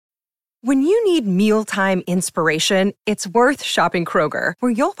When you need mealtime inspiration, it's worth shopping Kroger,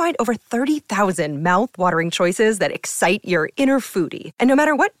 where you'll find over 30,000 mouth-watering choices that excite your inner foodie. And no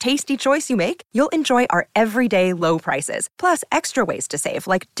matter what tasty choice you make, you'll enjoy our everyday low prices, plus extra ways to save,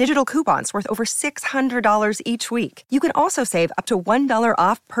 like digital coupons worth over $600 each week. You can also save up to $1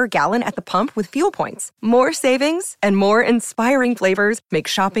 off per gallon at the pump with fuel points. More savings and more inspiring flavors make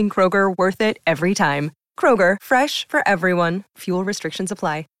shopping Kroger worth it every time. Kroger, fresh for everyone. Fuel restrictions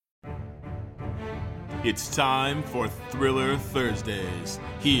apply. It's time for Thriller Thursdays,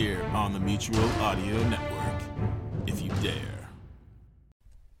 here on the Mutual Audio Network. If you dare.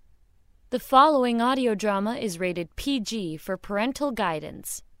 The following audio drama is rated PG for parental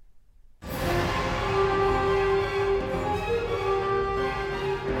guidance.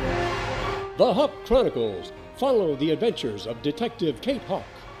 The Hawk Chronicles follow the adventures of Detective Kate Hawk,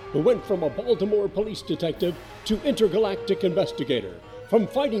 who went from a Baltimore police detective to intergalactic investigator, from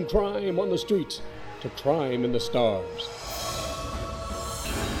fighting crime on the streets to crime in the stars.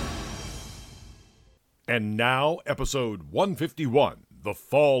 And now, episode 151, The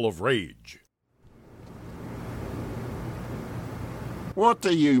Fall of Rage. What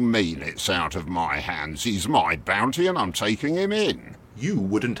do you mean it's out of my hands? He's my bounty and I'm taking him in. You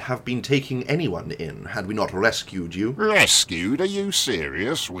wouldn't have been taking anyone in had we not rescued you. Rescued? Are you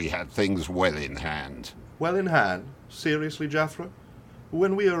serious? We had things well in hand. Well in hand? Seriously, Jaffra?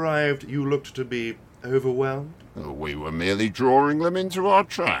 When we arrived, you looked to be overwhelmed? We were merely drawing them into our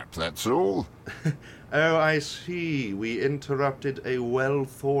trap, that's all. Oh, I see. We interrupted a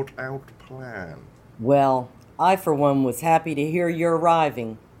well-thought-out plan. Well, I for one was happy to hear you're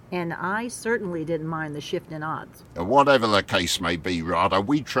arriving. And I certainly didn't mind the shift in odds. Whatever the case may be, Rada,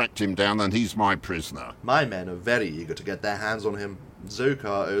 we tracked him down and he's my prisoner. My men are very eager to get their hands on him.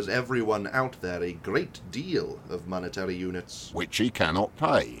 Zokar owes everyone out there a great deal of monetary units. Which he cannot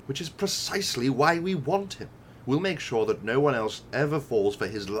pay. Which is precisely why we want him. We'll make sure that no one else ever falls for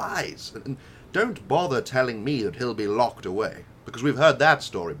his lies. And don't bother telling me that he'll be locked away, because we've heard that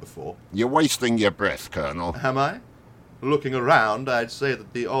story before. You're wasting your breath, Colonel. Am I? Looking around, I'd say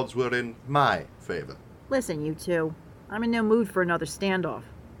that the odds were in my favor. Listen, you two. I'm in no mood for another standoff.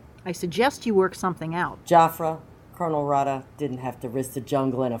 I suggest you work something out. Jaffra, Colonel Rada didn't have to risk the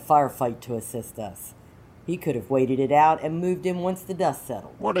jungle in a firefight to assist us. He could have waited it out and moved in once the dust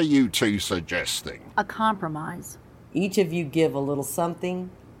settled. What are you two suggesting? A compromise. Each of you give a little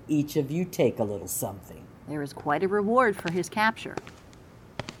something, each of you take a little something. There is quite a reward for his capture.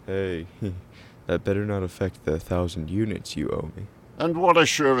 Hey, that better not affect the 1,000 units you owe me. And what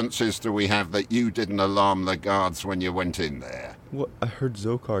assurances do we have that you didn't alarm the guards when you went in there? What? I heard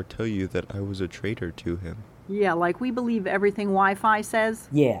Zokar tell you that I was a traitor to him. Yeah, like we believe everything Wi-Fi says?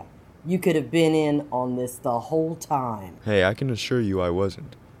 Yeah, you could have been in on this the whole time. Hey, I can assure you I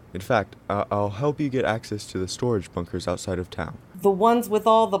wasn't. In fact, I'll help you get access to the storage bunkers outside of town. The ones with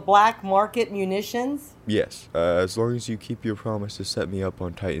all the black market munitions? Yes, as long as you keep your promise to set me up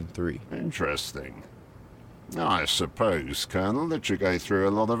on Titan 3. Interesting. I suppose, Colonel, that you go through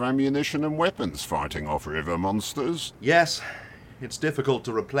a lot of ammunition and weapons fighting off river monsters? Yes, it's difficult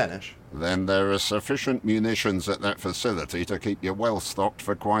to replenish. Then there are sufficient munitions at that facility to keep you well stocked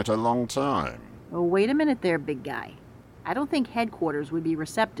for quite a long time. Oh, wait a minute there, big guy. I don't think headquarters would be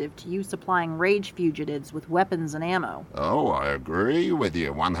receptive to you supplying rage fugitives with weapons and ammo. Oh, I agree with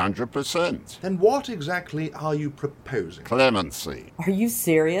you 100%. Then what exactly are you proposing? Clemency. Are you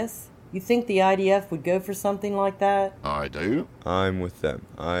serious? You think the IDF would go for something like that? I do. I'm with them.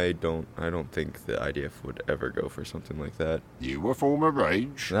 I don't think the IDF would ever go for something like that. You were former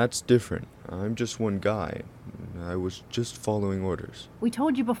Rage. That's different. I'm just one guy. I was just following orders. We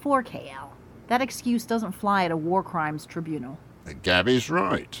told you before, KL. That excuse doesn't fly at a war crimes tribunal. Gabby's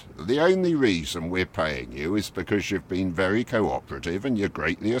right. The only reason we're paying you is because you've been very cooperative and you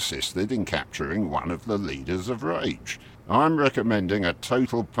greatly assisted in capturing one of the leaders of Rage. I'm recommending a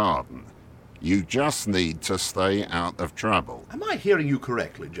total pardon. You just need to stay out of trouble. Am I hearing you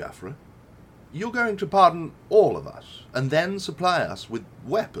correctly, Jaffra? You're going to pardon all of us, and then supply us with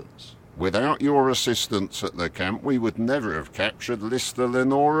weapons? Without your assistance at the camp, we would never have captured Lister,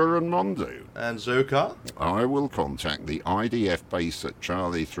 Lenora, and Mondu. And Zokar? I will contact the IDF base at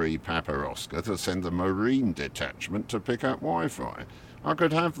Charlie 3 Papa Oscar to send a Marine detachment to pick up Wi-Fi. I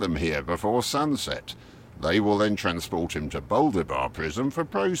could have them here before sunset. They will then transport him to Boulder Bar Prison for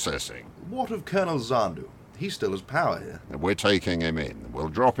processing. What of Colonel Zandu? He still has power here. We're taking him in. We'll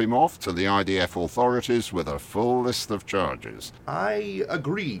drop him off to the IDF authorities with a full list of charges. I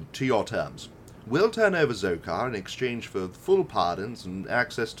agreed to your terms. We'll turn over Zokar in exchange for full pardons and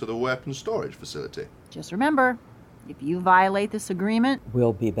access to the weapons storage facility. Just remember, if you violate this agreement...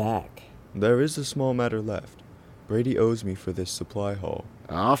 We'll be back. There is a small matter left. Brady owes me for this supply haul.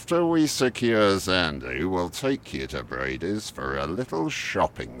 After we secure Zandu, we'll take you to Brady's for a little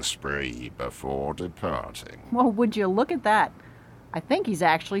shopping spree before departing. Well, would you look at that? I think he's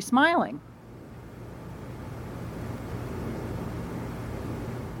actually smiling.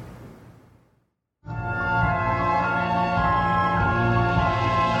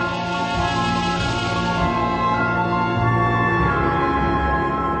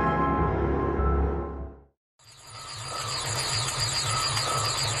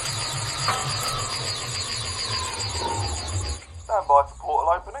 Stand by for portal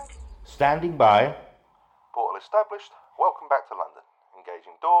opening. Standing by. Portal established. Welcome back to London.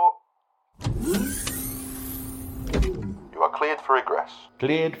 Engaging door. You are cleared for egress.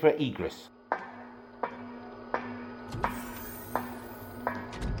 Cleared for egress.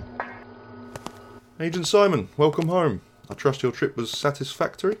 Agent Simon, welcome home. I trust your trip was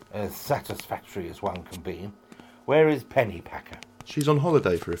satisfactory? As satisfactory as one can be. Where is Pennypacker? She's on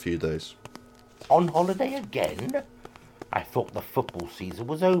holiday for a few days. On holiday again? I thought the football season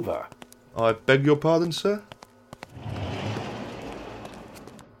was over. I beg your pardon, sir?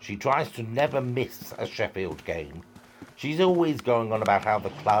 She tries to never miss a Sheffield game. She's always going on about how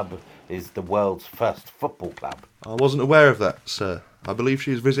the club is the world's first football club. I wasn't aware of that, sir. I believe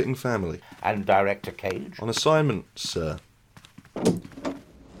she is visiting family. And Director Cage? On assignment, sir.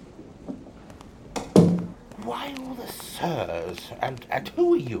 Why all the sirs? And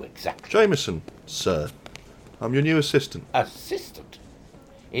who are you exactly? Jameson, sir. I'm your new assistant. Assistant?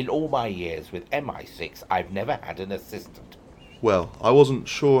 In all my years with MI6, I've never had an assistant. Well, I wasn't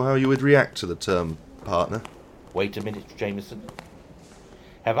sure how you would react to the term partner. Wait a minute, Jameson.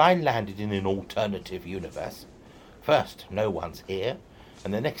 Have I landed in an alternative universe? First, no one's here,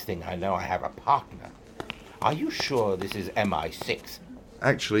 and the next thing I know, I have a partner. Are you sure this is MI6?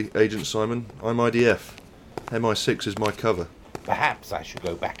 Actually, Agent Simon, I'm IDF. MI6 is my cover. Perhaps I should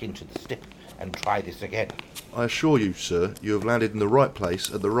go back into the STIP and try this again. I assure you, sir, you have landed in the right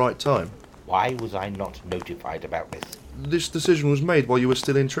place at the right time. Why was I not notified about this? This decision was made while you were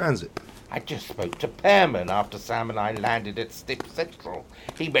still in transit. I just spoke to Pearman after Sam and I landed at STIP Central.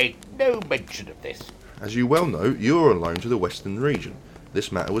 He made no mention of this. As you well know, you are on loan to the Western region.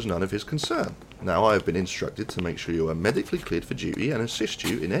 This matter was none of his concern. Now I have been instructed to make sure you are medically cleared for duty and assist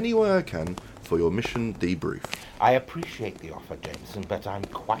you in any way I can for your mission debrief. I appreciate the offer, Jameson, but I'm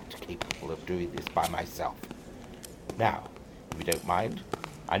quite capable of doing this by myself. Now, if you don't mind,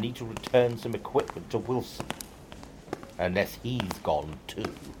 I need to return some equipment to Wilson. Unless he's gone too.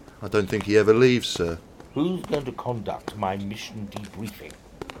 I don't think he ever leaves, sir. Who's going to conduct my mission debriefing?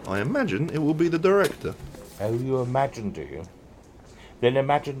 I imagine it will be the director. Oh, you imagine, do you? Then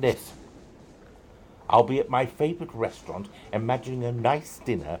imagine this. I'll be at my favourite restaurant imagining a nice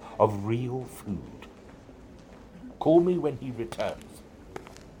dinner of real food. Call me when he returns.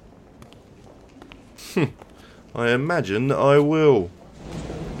 I imagine I will.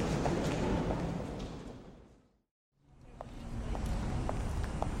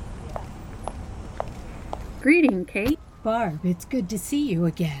 Greeting, Kate. Barb, it's good to see you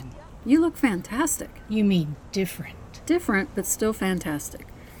again. You look fantastic. You mean different. Different, but still fantastic.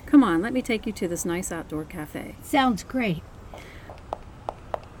 Come on, let me take you to this nice outdoor cafe. Sounds great.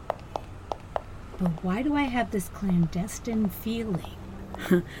 But why do I have this clandestine feeling?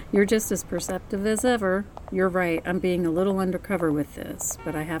 You're just as perceptive as ever. You're right, I'm being a little undercover with this,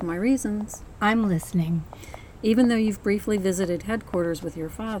 but I have my reasons. I'm listening. Even though you've briefly visited headquarters with your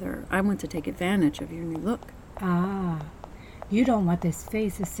father, I want to take advantage of your new look. Ah, you don't want this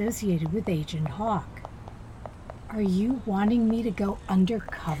face associated with Agent Hawk. Are you wanting me to go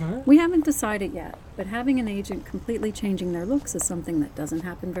undercover? We haven't decided yet, but having an agent completely changing their looks is something that doesn't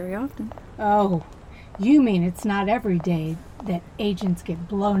happen very often. Oh, you mean it's not every day that agents get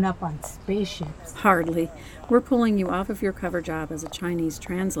blown up on spaceships? Hardly. We're pulling you off of your cover job as a Chinese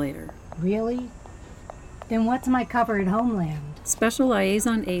translator. Really? Then what's my cover at Homeland? Special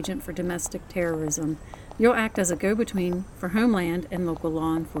Liaison Agent for Domestic Terrorism. You'll act as a go-between for Homeland and local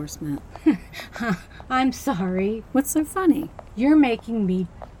law enforcement. I'm sorry. What's so funny? You're making me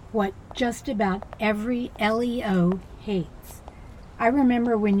what just about every LEO hates. I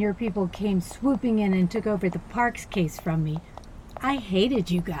remember when your people came swooping in and took over the Parks case from me. I hated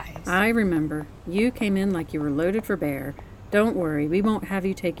you guys. I remember. You came in like you were loaded for bear. Don't worry, we won't have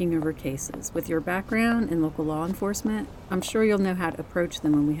you taking over cases. With your background in local law enforcement, I'm sure you'll know how to approach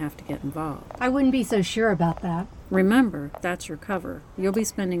them when we have to get involved. I wouldn't be so sure about that. Remember, that's your cover. You'll be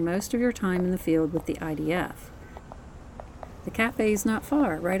spending most of your time in the field with the IDF. The cafe's not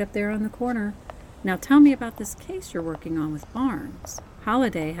far, right up there on the corner. Now tell me about this case you're working on with Barnes.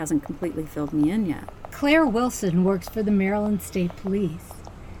 Holiday hasn't completely filled me in yet. Claire Wilson works for the Maryland State Police.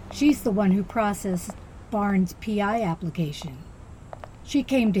 She's the one who processed Barnes' PI application. She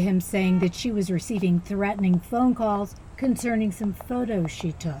came to him saying that she was receiving threatening phone calls concerning some photos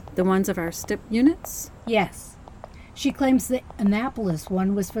she took. The ones of our STIP units? Yes. She claims the Annapolis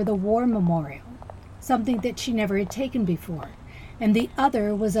one was for the War Memorial, something that she never had taken before, and the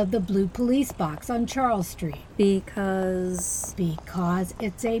other was of the blue police box on Charles Street. Because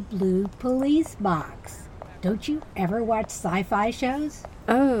it's a blue police box. Don't you ever watch sci-fi shows?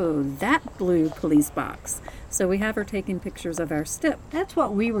 Oh, that blue police box. So we have her taking pictures of our STIP. That's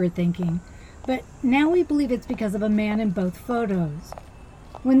what we were thinking. But now we believe it's because of a man in both photos.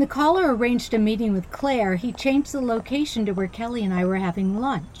 When the caller arranged a meeting with Claire, he changed the location to where Kelly and I were having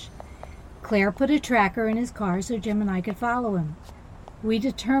lunch. Claire put a tracker in his car so Jim and I could follow him. We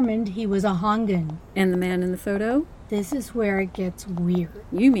determined he was a Hongan. And the man in the photo? This is where it gets weird.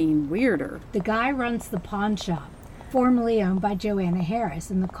 You mean weirder. The guy runs the pawn shop, formerly owned by Joanna Harris,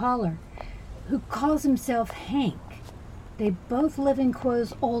 and the caller, who calls himself Hank. They both live in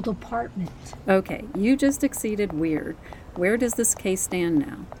Quo's old apartment. Okay, you just exceeded weird. Where does this case stand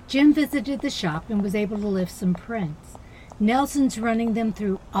now? Jim visited the shop and was able to lift some prints. Nelson's running them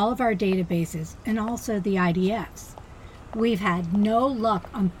through all of our databases and also the IDF's. We've had no luck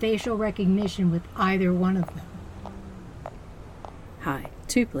on facial recognition with either one of them. Hi,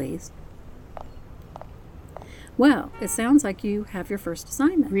 2 please. Well, it sounds like you have your first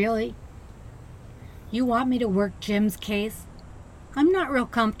assignment. Really? You want me to work Jim's case? I'm not real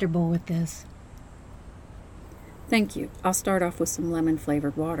comfortable with this. Thank you. I'll start off with some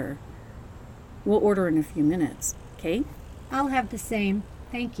lemon-flavored water. We'll order in a few minutes. Kate? I'll have the same.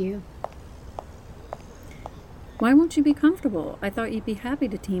 Thank you. Why won't you be comfortable? I thought you'd be happy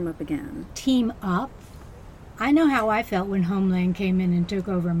to team up again. Team up? I know how I felt when Homeland came in and took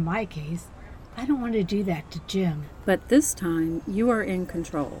over my case. I don't want to do that to Jim. But this time, you are in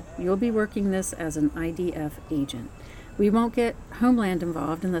control. You'll be working this as an IDF agent. We won't get Homeland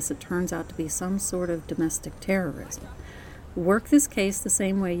involved unless it turns out to be some sort of domestic terrorism. Work this case the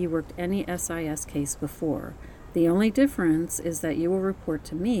same way you worked any SIS case before. The only difference is that you will report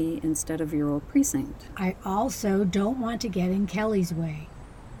to me instead of your old precinct. I also don't want to get in Kelly's way.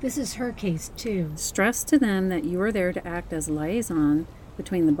 This is her case, too. Stress to them that you are there to act as liaison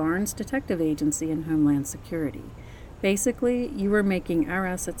between the Barnes Detective Agency and Homeland Security. Basically, you are making our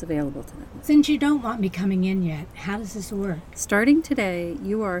assets available to them. Since you don't want me coming in yet, how does this work? Starting today,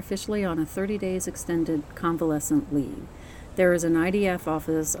 you are officially on a 30 days extended convalescent leave. There is an IDF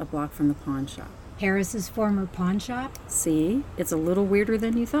office a block from the pawn shop. Harris's former pawn shop? See? It's a little weirder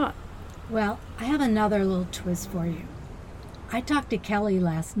than you thought. Well, I have another little twist for you. I talked to Kelly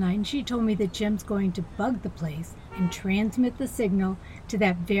last night, and she told me that Jim's going to bug the place and transmit the signal to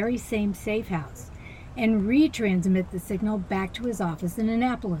that very same safe house, and retransmit the signal back to his office in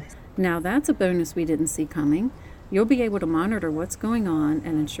Annapolis. Now that's a bonus we didn't see coming. You'll be able to monitor what's going on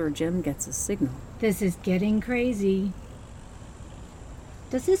and ensure Jim gets his signal. This is getting crazy.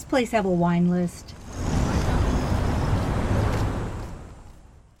 Does this place have a wine list?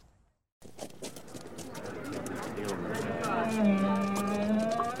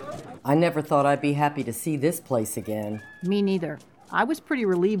 I never thought I'd be happy to see this place again. Me neither. I was pretty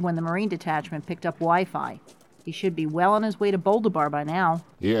relieved when the Marine Detachment picked up Wi-Fi. He should be well on his way to Boulder Bar by now.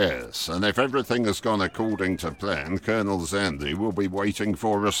 Yes, and if everything has gone according to plan, Colonel Zandu will be waiting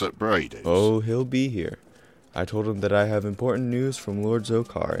for us at Brady's. Oh, he'll be here. I told him that I have important news from Lord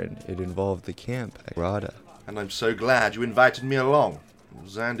Zokar, and it involved the camp at Rada. And I'm so glad you invited me along.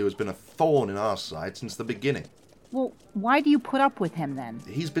 Zandu has been a thorn in our side since the beginning. Well, why do you put up with him then?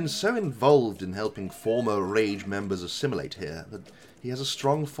 He's been so involved in helping former Rage members assimilate here that he has a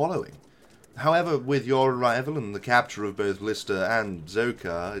strong following. However, with your arrival and the capture of both Lister and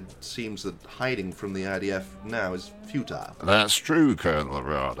Zokar, it seems that hiding from the IDF now is futile. That's true, Colonel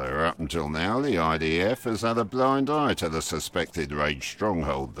Rado. Up until now, the IDF has had a blind eye to the suspected Rage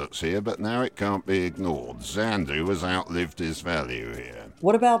stronghold that's here, but now it can't be ignored. Zandu has outlived his value here.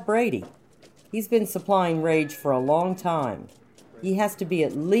 What about Brady? He's been supplying Rage for a long time. He has to be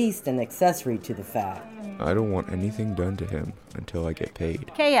at least an accessory to the fact. I don't want anything done to him until I get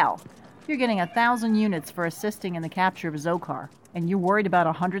paid. KL, you're getting 1,000 units for assisting in the capture of Zokar, and you're worried about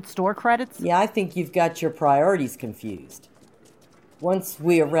 100 store credits? Yeah, I think you've got your priorities confused. Once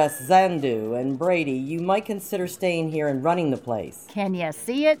we arrest Zandu and Brady, you might consider staying here and running the place. Can you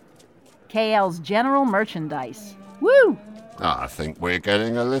see it? KL's general merchandise. Woo! I think we're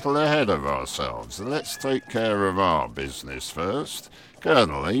getting a little ahead of ourselves. Let's take care of our business first.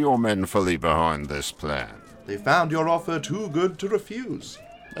 Colonel, are your men fully behind this plan? They found your offer too good to refuse.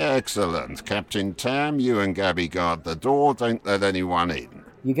 Excellent. Captain Tam, you and Gabby guard the door. Don't let anyone in.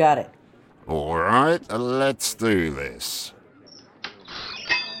 You got it. All right, let's do this.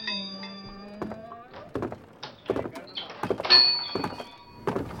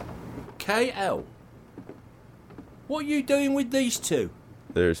 KL, what are you doing with these two?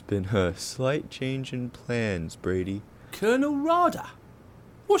 There's been a slight change in plans, Brady. Colonel Rada?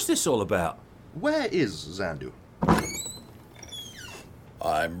 What's this all about? Where is Zandu?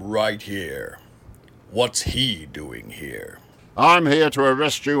 I'm right here. What's he doing here? I'm here to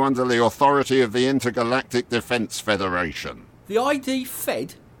arrest you under the authority of the Intergalactic Defense Federation. The ID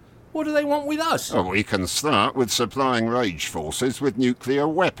Fed? What do they want with us? Oh, we can start with supplying Rage forces with nuclear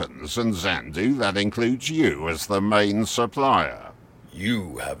weapons, and Zandu, that includes you as the main supplier.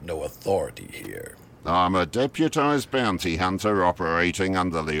 You have no authority here. I'm a deputized bounty hunter operating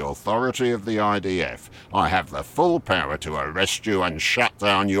under the authority of the IDF. I have the full power to arrest you and shut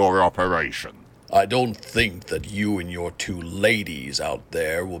down your operation. I don't think that you and your two ladies out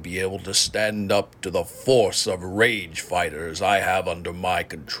there will be able to stand up to the force of rage fighters I have under my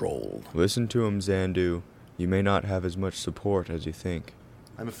control. Listen to him, Zandu. You may not have as much support as you think.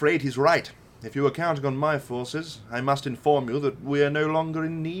 I'm afraid he's right. If you are counting on my forces, I must inform you that we are no longer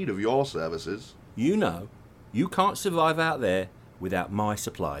in need of your services. You know, you can't survive out there without my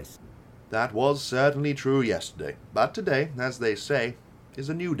supplies. That was certainly true yesterday, but today, as they say, is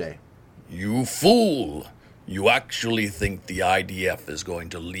a new day. You fool! You actually think the IDF is going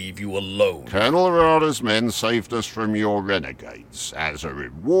to leave you alone? Colonel Rada's men saved us from your renegades. As a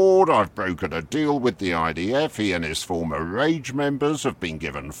reward, I've brokered a deal with the IDF. He and his former Rage members have been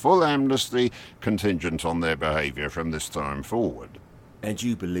given full amnesty, contingent on their behaviour from this time forward. And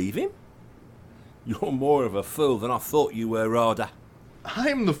you believe him? You're more of a fool than I thought you were, Rada.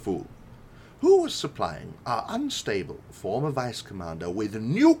 I'm the fool. Who was supplying our unstable former vice commander with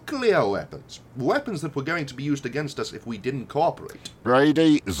nuclear weapons? Weapons that were going to be used against us if we didn't cooperate.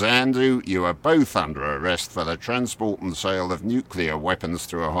 Brady, Zandu, you are both under arrest for the transport and sale of nuclear weapons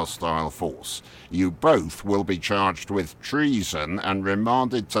to a hostile force. You both will be charged with treason and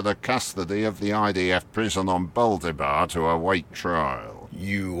remanded to the custody of the IDF prison on Baldibar to await trial.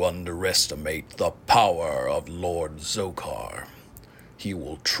 You underestimate the power of Lord Zokar. He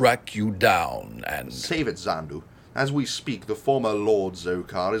will track you down and... Save it, Zandu. As we speak, the former Lord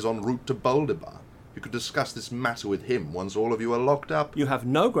Zokar is en route to Baldibar. You could discuss this matter with him once all of you are locked up. You have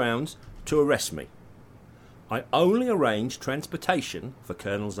no grounds to arrest me. I only arranged transportation for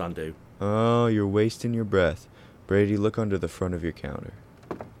Colonel Zandu. Oh, you're wasting your breath. Brady, look under the front of your counter.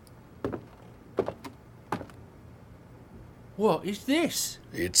 What is this?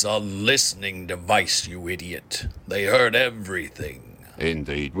 It's a listening device, you idiot. They heard everything.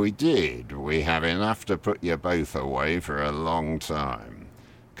 Indeed we did. We have enough to put you both away for a long time.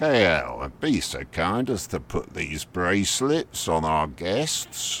 KL, be so kind as to put these bracelets on our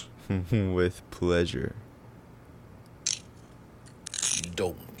guests. With pleasure.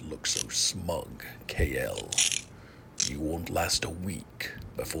 Don't look so smug, KL. You won't last a week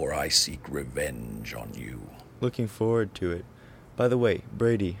before I seek revenge on you. Looking forward to it. By the way,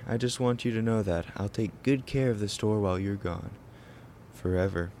 Brady, I just want you to know that I'll take good care of the store while you're gone.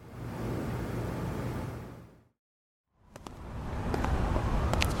 Forever.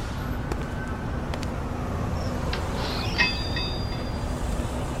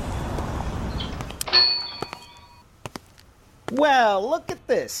 Well, look at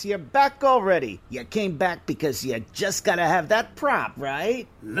this. You're back already. You came back because you just gotta have that prop, right?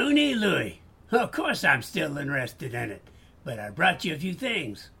 Looney Louie. Of course I'm still interested in it, but I brought you a few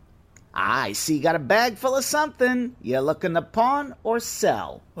things. I see you got a bag full of something. You looking to pawn or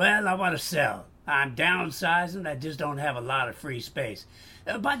sell? Well, I want to sell. I'm downsizing. I just don't have a lot of free space.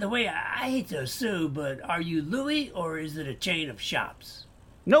 By the way, I hate to assume, but are you Louie or is it a chain of shops?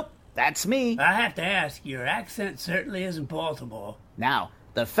 Nope, that's me. I have to ask, your accent certainly isn't Baltimore. Now,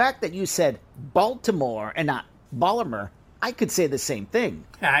 the fact that you said Baltimore and not Baltimore, I could say the same thing.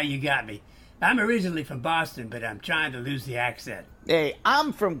 You got me. I'm originally from Boston, but I'm trying to lose the accent. Hey,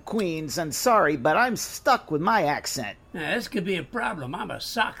 I'm from Queens, and sorry, but I'm stuck with my accent. Now, this could be a problem. I'm a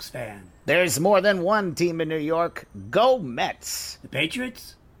Sox fan. There's more than one team in New York. Go Mets. The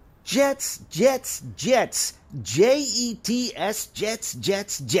Patriots? Jets, Jets, Jets. Jets, Jets,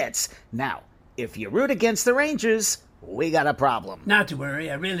 Jets, Jets. Now, if you root against the Rangers, we got a problem. Not to worry.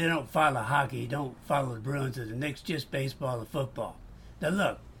 I really don't follow hockey, don't follow the Bruins or the Knicks, just baseball or football. Now,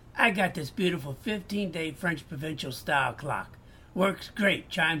 look. I got this beautiful 15-day French provincial style clock. Works great.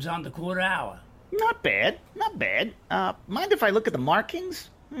 Chimes on the quarter hour. Not bad. Not bad. Mind if I look at the markings?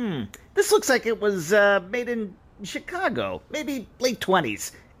 This looks like it was made in Chicago, maybe late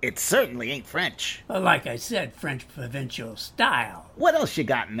 20s. It certainly ain't French. Well, like I said, French provincial style. What else you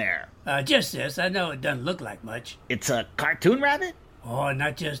got in there? Just this. I know it doesn't look like much. It's a cartoon rabbit? Oh,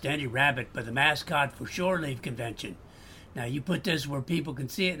 not just any rabbit, but the mascot for Shore Leave Convention. Now, you put this where people can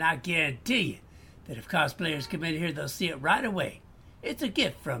see it, and I guarantee you that if cosplayers come in here, they'll see it right away. It's a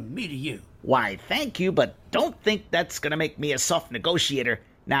gift from me to you. Why, thank you, but don't think that's gonna make me a soft negotiator.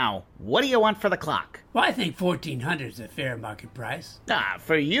 Now, what do you want for the clock? Well, I think $1,400 is a fair market price.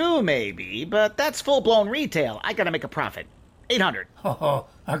 For you maybe, but that's full-blown retail. I gotta make a profit. $800. Oh,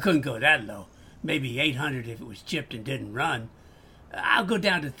 I couldn't go that low. Maybe $800 if it was chipped and didn't run. I'll go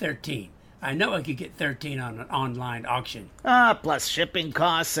down to $13. I know I could get $13 on an online auction. Plus shipping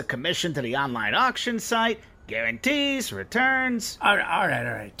costs, a commission to the online auction site, guarantees, returns. All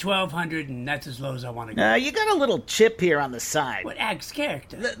right. $1,200, and that's as low as I want to go. You got a little chip here on the side. What adds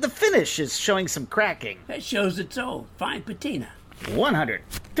character? The finish is showing some cracking. That shows it's old. Fine patina. 100,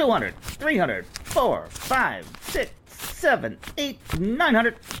 200, 300, 4, 5, 6, 7, 8,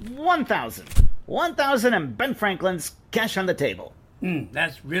 900, 1,000. 1,000 and Ben Franklin's cash on the table.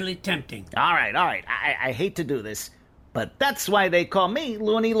 That's really tempting. All right. I hate to do this, but that's why they call me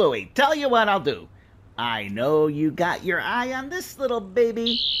Looney Louie. Tell you what I'll do. I know you got your eye on this little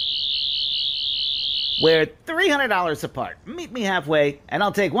baby. We're $300 apart. Meet me halfway, and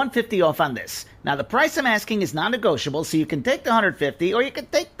I'll take $150 off on this. Now, the price I'm asking is non-negotiable, so you can take the $150, or you can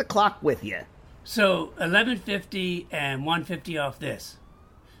take the clock with you. So, $1,150 and $150 off this.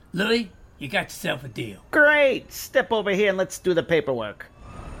 Louis, you got yourself a deal. Great! Step over here and let's do the paperwork.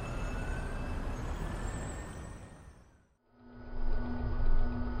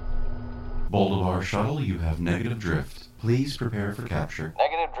 Boldavar shuttle, you have negative drift. Please prepare for capture.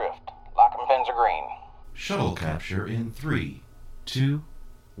 Negative drift. Lock and fins are green. Shuttle capture in 3, 2,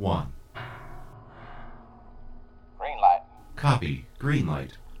 1. Green light. Copy. Green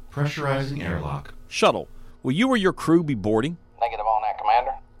light. Pressurizing airlock. Shuttle, will you or your crew be boarding? Negative on that,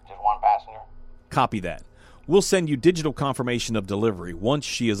 Commander. Just one passenger. Copy that. We'll send you digital confirmation of delivery once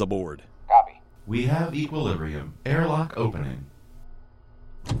she is aboard. Copy. We have equilibrium. Airlock opening.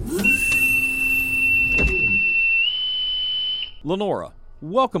 Lenora,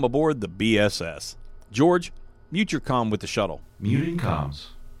 welcome aboard the BSS. George, mute your comm with the shuttle. Muting comms.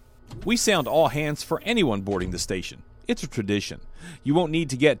 We sound all hands for anyone boarding the station. It's a tradition. You won't need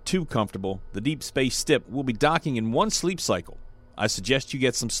to get too comfortable. The Deep Space Stip will be docking in one sleep cycle. I suggest you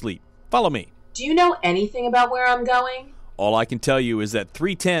get some sleep. Follow me. Do you know anything about where I'm going? All I can tell you is that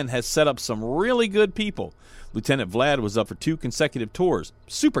 310 has set up some really good people. Lieutenant Vlad was up for 2 consecutive tours.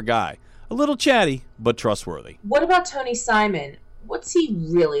 Super guy. A little chatty, but trustworthy. What about Tony Simon? What's he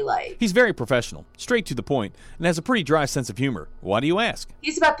really like? He's very professional, straight to the point, and has a pretty dry sense of humor. Why do you ask?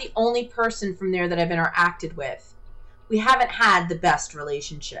 He's about the only person from there that I've interacted with. We haven't had the best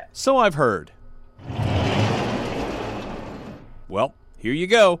relationship. So I've heard. Well, here you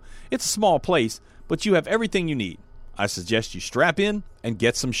go. It's a small place, but you have everything you need. I suggest you strap in and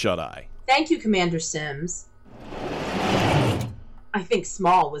get some shut-eye. Thank you, Commander Sims. I think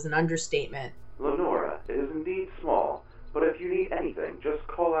small was an understatement. Lenora, it is indeed small, but if you need anything, just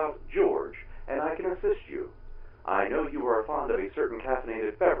call out George, and I can assist you. I know you are fond of a certain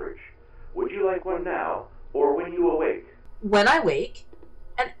caffeinated beverage. Would you like one now, or when you awake? When I wake?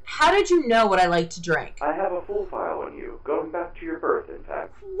 And how did you know what I like to drink? I have a full file on you, going back to your birth, in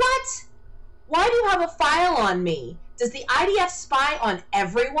fact. What? Why do you have a file on me? Does the IDF spy on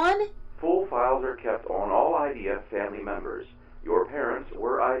everyone? Full files are kept on all IDF family members. Your parents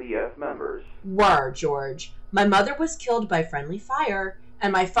were IDF members. Were, George. My mother was killed by friendly fire,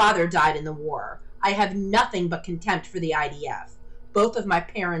 and my father died in the war. I have nothing but contempt for the IDF. Both of my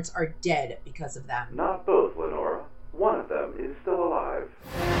parents are dead because of them. Not both, Lenora. One of them is still alive.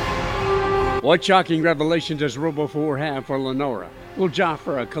 What shocking revelation does Robo4 have for Lenora? Will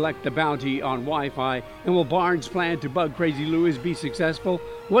Jafra collect the bounty on Wi-Fi? And will Barnes' plan to bug Crazy Lewis be successful?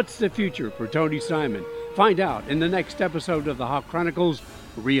 What's the future for Tony Simon? Find out in the next episode of the Hawk Chronicles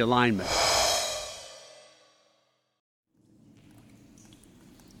Realignment.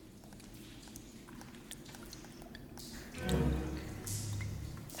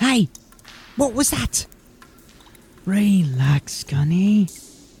 Hey, what was that? Relax, Gunny.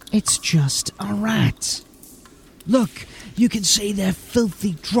 It's just a rat. Look, you can see their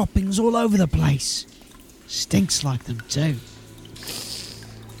filthy droppings all over the place. Stinks like them too.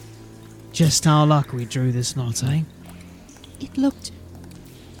 Just our luck we drew this lot, eh? It looked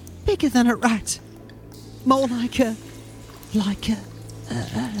bigger than a rat. More like a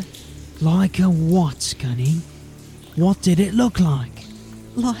what, Gunny? What did it look like?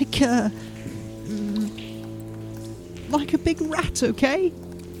 Like a big rat, okay?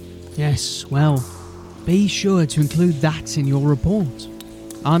 Yes, well, be sure to include that in your report.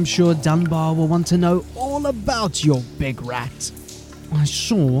 I'm sure Dunbar will want to know all about your big rat. I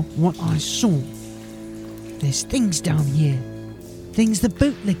saw what I saw. There's things down here. Things the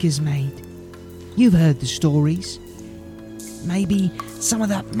bootlickers made. You've heard the stories. Maybe some of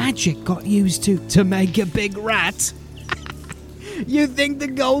that magic got used to make a big rat. You think the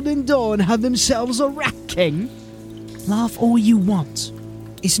Golden Dawn have themselves a rat king? Laugh all you want.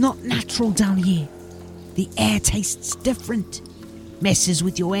 It's not natural down here. The air tastes different. Messes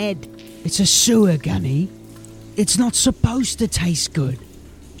with your head. It's a sewer, Gunny. It's not supposed to taste good.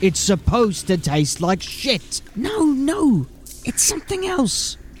 It's supposed to taste like shit. No. It's something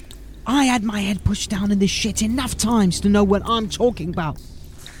else. I had my head pushed down in this shit enough times to know what I'm talking about.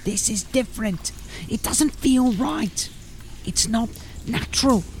 This is different. It doesn't feel right. It's not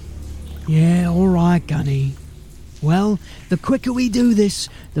natural. Yeah, alright, Gunny. Well, the quicker we do this,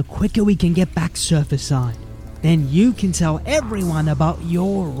 the quicker we can get back surface side. Then you can tell everyone about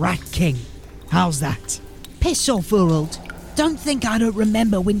your Rat King. How's that? Piss off, Urald. Don't think I don't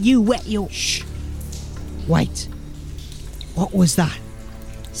remember when you wet your... Shh. Wait. What was that?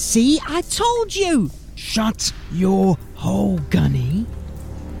 See, I told you! Shut your hole, Gunny.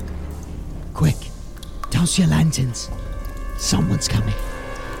 Quick, douse your lanterns. Someone's coming.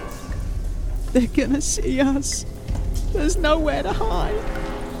 They're gonna see us. There's nowhere to hide.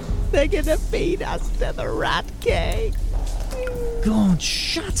 They're gonna feed us to the Rat King. God,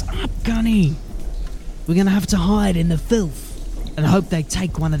 shut up, Gunny. We're gonna have to hide in the filth and hope they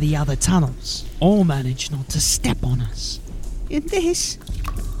take one of the other tunnels, or manage not to step on us. In this?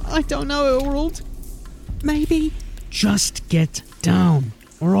 I don't know, Urald. Maybe just get down,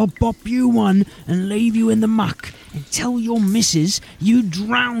 or I'll bop you one and leave you in the muck and tell your missus you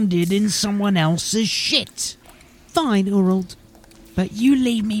drowned it in someone else's shit. Fine, Urald, but you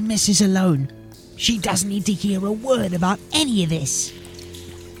leave me missus alone. She doesn't need to hear a word about any of this.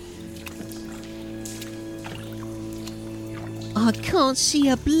 I can't see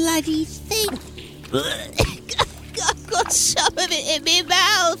a bloody thing. I've got some of it in my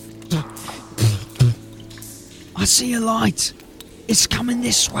mouth. I see a light. It's coming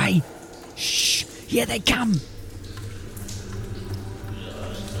this way. Shh, here they come.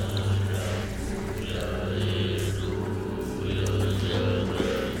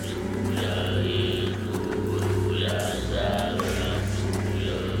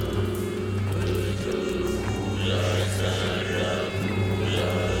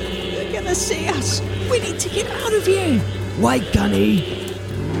 They're gonna see us. We need to get out of here. Wait, Gunny.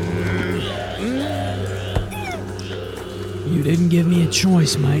 You didn't give me a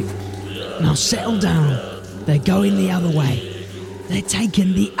choice, mate. Now settle down. They're going the other way. They're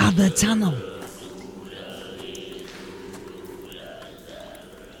taking the other tunnel.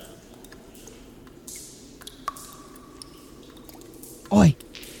 Oi!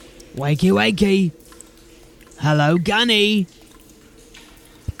 Wakey, wakey! Hello, Gunny!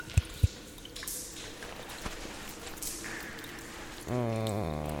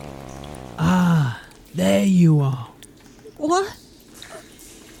 Ah, there you are. What?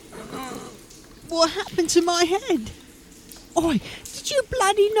 What happened to my head? Oi, did you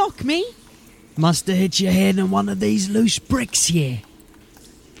bloody knock me? Must have hit your head on one of these loose bricks here.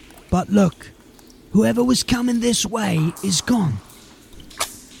 But look, whoever was coming this way is gone.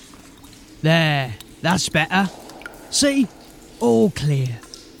 There, that's better. See? All clear.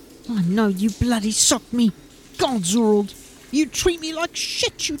 I know you bloody socked me. God, Zorald, you treat me like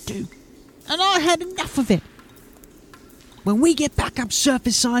shit, you do. And I had enough of it. When we get back up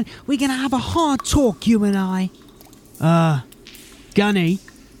surface side, we're gonna have a hard talk, you and I. Gunny,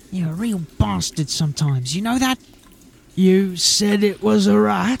 you're a real bastard sometimes, you know that? You said it was a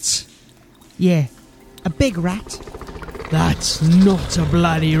rat? Yeah, a big rat. That's not a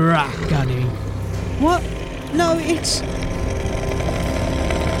bloody rat, Gunny. What? No, it's...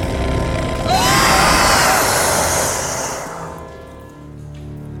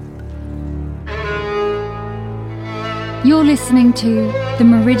 You're listening to The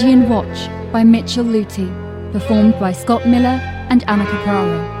Meridian Watch by Mitchell Lutie, performed by Scott Miller and Anna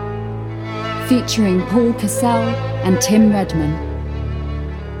Capraro, featuring Paul Cassell and Tim Redman.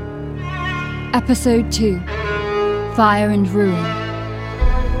 Episode 2, Fire and Ruin.